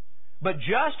 but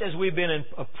just as we've been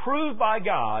approved by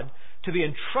God to be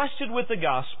entrusted with the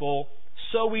gospel,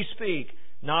 so we speak,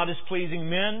 not as pleasing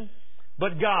men,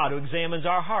 but God who examines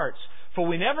our hearts. For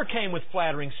we never came with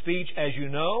flattering speech, as you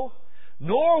know,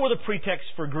 nor with a pretext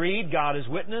for greed, God is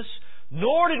witness,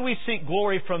 nor did we seek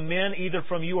glory from men, either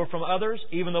from you or from others,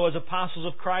 even though as apostles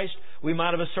of Christ we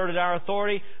might have asserted our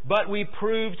authority, but we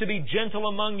proved to be gentle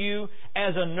among you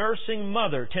as a nursing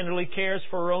mother tenderly cares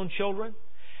for her own children.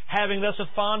 Having thus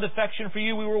a fond affection for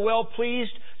you, we were well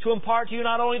pleased to impart to you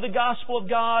not only the gospel of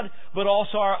God, but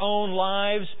also our own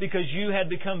lives, because you had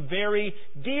become very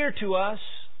dear to us.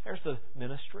 There's the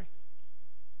ministry.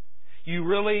 you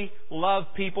really love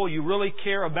people, you really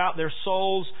care about their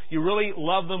souls, you really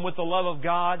love them with the love of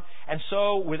God. And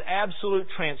so, with absolute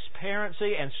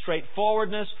transparency and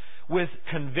straightforwardness, with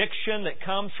conviction that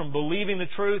comes from believing the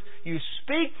truth, you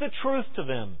speak the truth to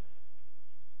them.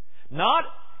 Not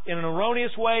in an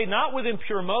erroneous way, not with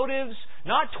impure motives,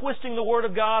 not twisting the Word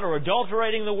of God or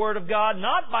adulterating the Word of God,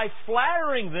 not by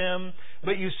flattering them,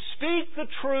 but you speak the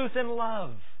truth in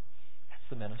love. That's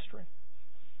the ministry.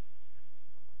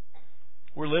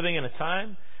 We're living in a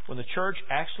time when the church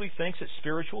actually thinks it's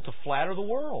spiritual to flatter the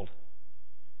world.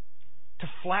 To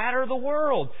flatter the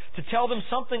world. To tell them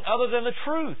something other than the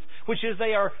truth, which is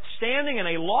they are standing in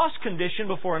a lost condition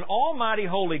before an almighty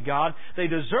holy God. They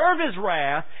deserve His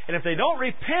wrath, and if they don't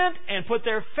repent and put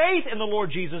their faith in the Lord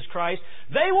Jesus Christ,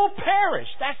 they will perish.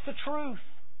 That's the truth.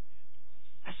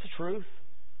 That's the truth.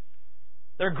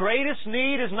 Their greatest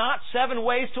need is not 7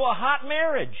 ways to a hot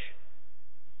marriage.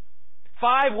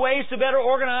 5 ways to better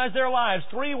organize their lives.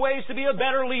 3 ways to be a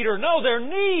better leader. No, their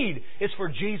need is for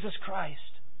Jesus Christ.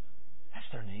 That's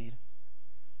their need.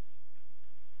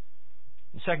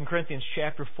 In 2 Corinthians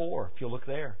chapter 4, if you'll look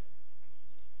there,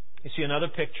 you see another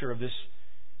picture of this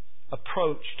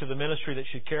approach to the ministry that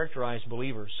should characterize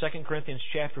believers. 2 Corinthians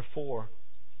chapter 4,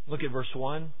 look at verse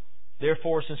 1.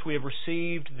 Therefore, since we have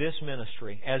received this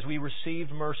ministry, as we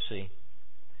received mercy,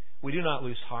 we do not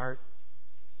lose heart,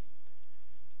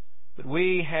 but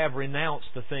we have renounced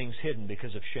the things hidden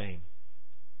because of shame,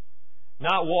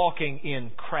 not walking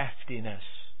in craftiness.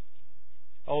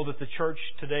 Oh, that the church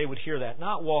today would hear that.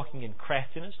 Not walking in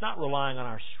craftiness, not relying on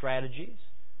our strategies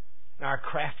and our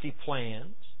crafty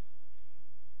plans,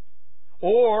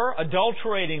 or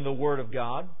adulterating the Word of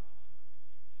God.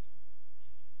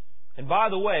 And by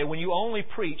the way, when you only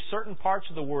preach certain parts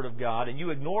of the Word of God and you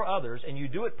ignore others, and you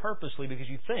do it purposely because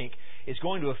you think it's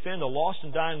going to offend a lost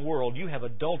and dying world, you have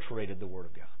adulterated the Word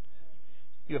of God.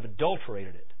 You have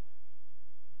adulterated it.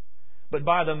 But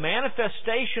by the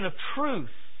manifestation of truth,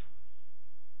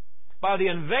 by the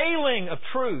unveiling of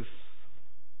truth,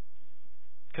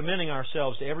 commending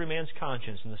ourselves to every man's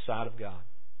conscience in the sight of God.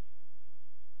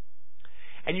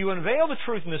 And you unveil the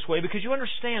truth in this way because you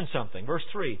understand something. Verse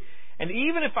 3, and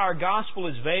even if our gospel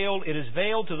is veiled, it is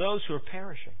veiled to those who are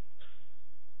perishing,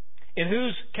 in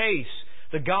whose case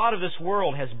the God of this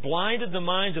world has blinded the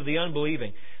minds of the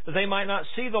unbelieving, that they might not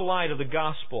see the light of the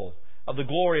gospel of the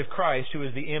glory of Christ, who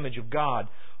is the image of God.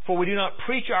 For we do not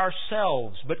preach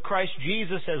ourselves, but Christ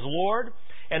Jesus as Lord,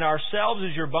 and ourselves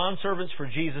as your bondservants for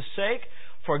Jesus' sake.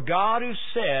 For God, who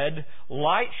said,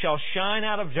 light shall shine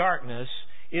out of darkness,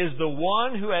 is the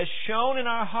one who has shone in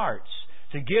our hearts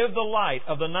to give the light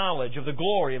of the knowledge of the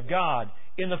glory of God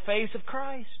in the face of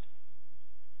Christ.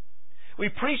 We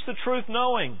preach the truth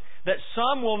knowing that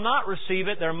some will not receive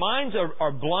it. Their minds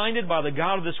are blinded by the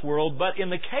God of this world. But in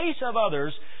the case of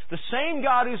others, the same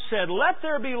God who said, let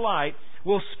there be light,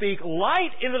 will speak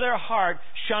light into their heart,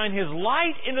 shine His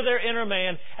light into their inner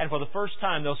man, and for the first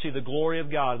time they'll see the glory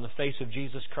of God in the face of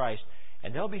Jesus Christ,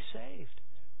 and they'll be saved.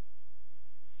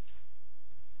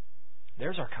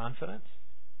 There's our confidence.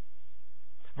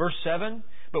 Verse 7,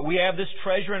 but we have this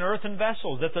treasure in earthen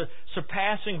vessels, that the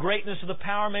surpassing greatness of the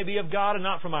power may be of God and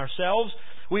not from ourselves.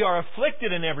 We are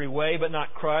afflicted in every way, but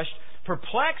not crushed,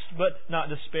 perplexed, but not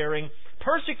despairing,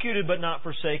 persecuted, but not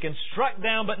forsaken, struck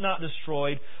down, but not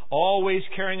destroyed, always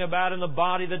carrying about in the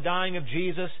body the dying of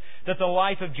Jesus, that the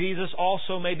life of Jesus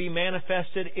also may be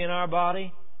manifested in our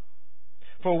body.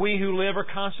 For we who live are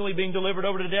constantly being delivered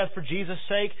over to death for Jesus'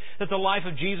 sake, that the life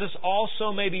of Jesus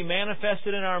also may be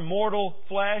manifested in our mortal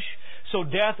flesh. So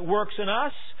death works in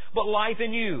us, but life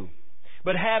in you.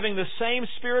 But having the same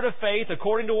spirit of faith,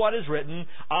 according to what is written,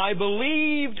 I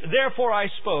believed, therefore I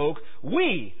spoke.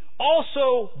 We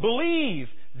also believe,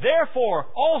 therefore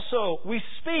also we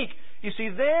speak. You see,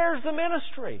 there's the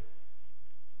ministry.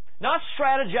 Not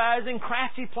strategizing,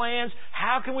 crafty plans.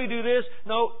 How can we do this?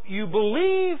 No, you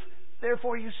believe,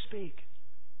 therefore you speak.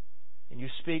 And you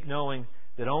speak knowing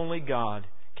that only God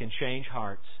can change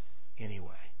hearts anyway.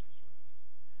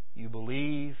 You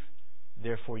believe,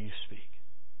 therefore you speak.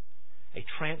 A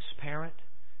transparent,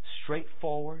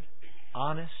 straightforward,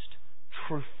 honest,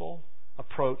 truthful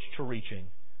approach to reaching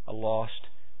a lost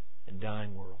and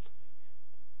dying world.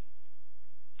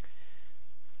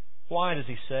 Why does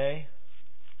he say,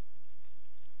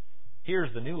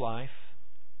 here's the new life,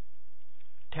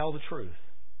 tell the truth?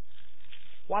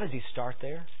 Why does he start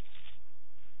there?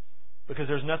 Because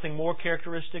there's nothing more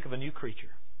characteristic of a new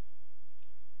creature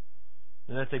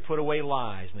than that they put away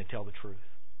lies and they tell the truth.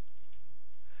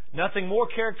 Nothing more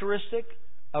characteristic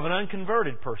of an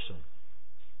unconverted person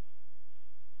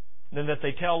than that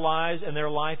they tell lies and their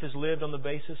life is lived on the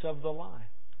basis of the lie.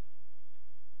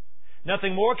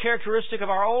 Nothing more characteristic of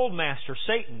our old master,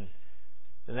 Satan,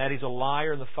 than that he's a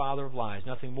liar and the father of lies.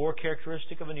 Nothing more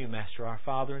characteristic of a new master, our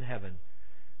Father in heaven,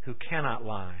 who cannot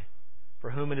lie,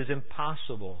 for whom it is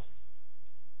impossible.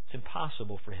 It's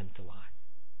impossible for him to lie.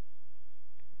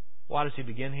 Why does he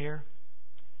begin here?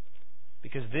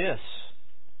 Because this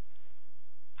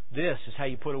is how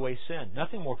you put away sin.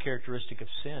 Nothing more characteristic of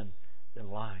sin than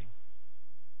lying.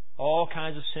 All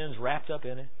kinds of sins wrapped up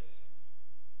in it.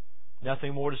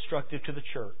 Nothing more destructive to the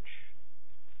church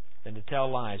than to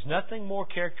tell lies. Nothing more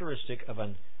characteristic of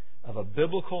a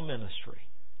biblical ministry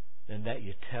than that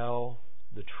you tell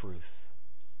the truth.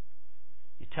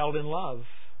 You tell it in love.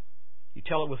 You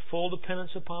tell it with full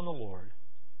dependence upon the Lord.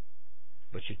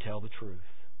 But you tell the truth.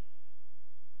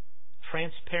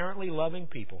 Transparently loving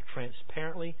people.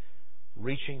 Transparently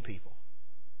reaching people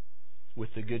with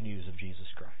the good news of Jesus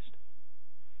Christ.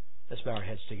 Let's bow our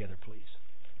heads together, please.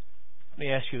 Let me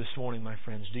ask you this morning, my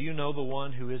friends, do you know the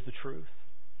one who is the truth?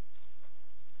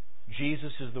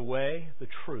 Jesus is the way, the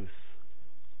truth,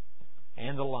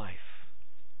 and the life.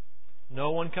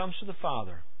 No one comes to the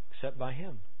Father except by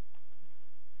Him.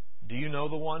 Do you know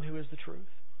the one who is the truth?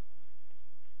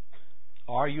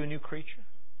 Are you a new creature?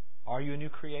 Are you a new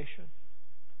creation?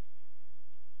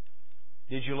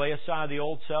 Did you lay aside the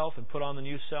old self and put on the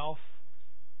new self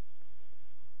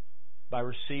by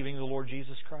receiving the Lord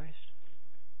Jesus Christ?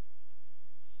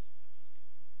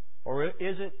 Or is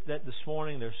it that this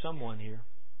morning there's someone here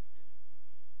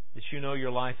that you know your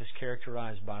life is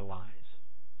characterized by lies?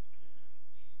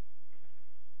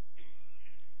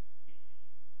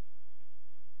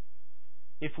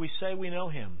 If we say we know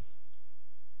Him,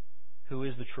 who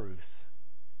is the truth,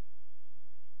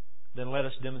 then let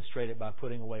us demonstrate it by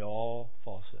putting away all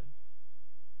falsehood.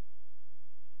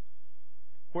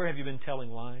 Where have you been telling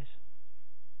lies?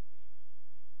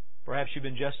 Perhaps you've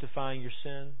been justifying your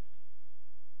sin.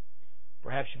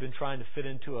 Perhaps you've been trying to fit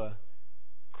into a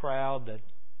crowd that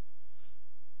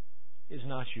is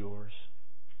not yours.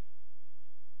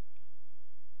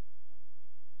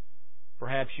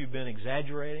 Perhaps you've been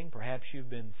exaggerating. Perhaps you've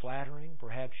been flattering.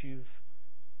 Perhaps you've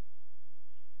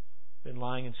been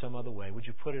lying in some other way. Would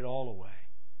you put it all away?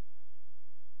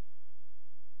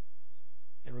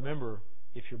 And remember,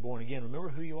 if you're born again, remember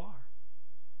who you are.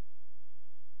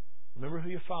 Remember who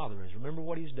your Father is. Remember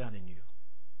what He's done in you.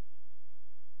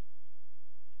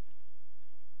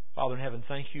 Father in heaven,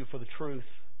 thank You for the truth.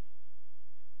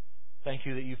 Thank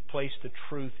You that You've placed the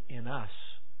truth in us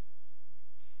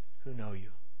who know You.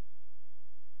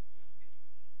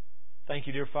 Thank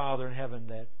You, dear Father in heaven,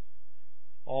 that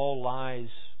all lies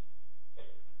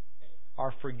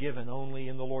are forgiven only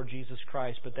in the Lord Jesus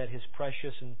Christ, but that His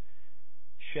precious and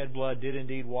shed blood did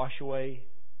indeed wash away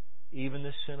even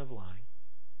the sin of lying.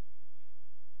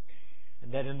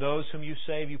 And that in those whom You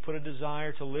save, You put a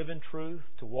desire to live in truth,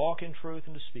 to walk in truth,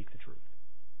 and to speak the truth.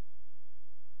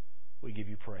 We give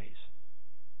You praise.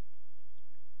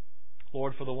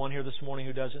 Lord, for the one here this morning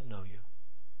who doesn't know You,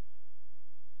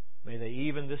 may they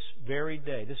even this very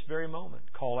day, this very moment,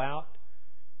 call out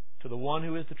to the one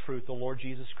who is the truth, the Lord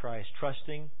Jesus Christ,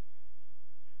 trusting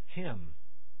Him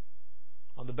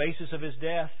on the basis of His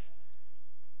death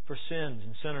for sins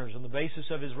and sinners, on the basis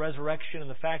of His resurrection and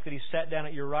the fact that He sat down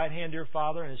at Your right hand, dear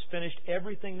Father, and has finished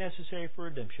everything necessary for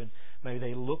redemption. May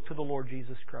they look to the Lord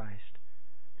Jesus Christ,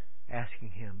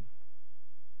 asking Him,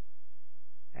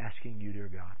 asking You, dear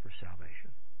God, for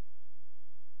salvation.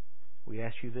 We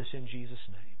ask You this in Jesus'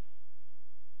 name.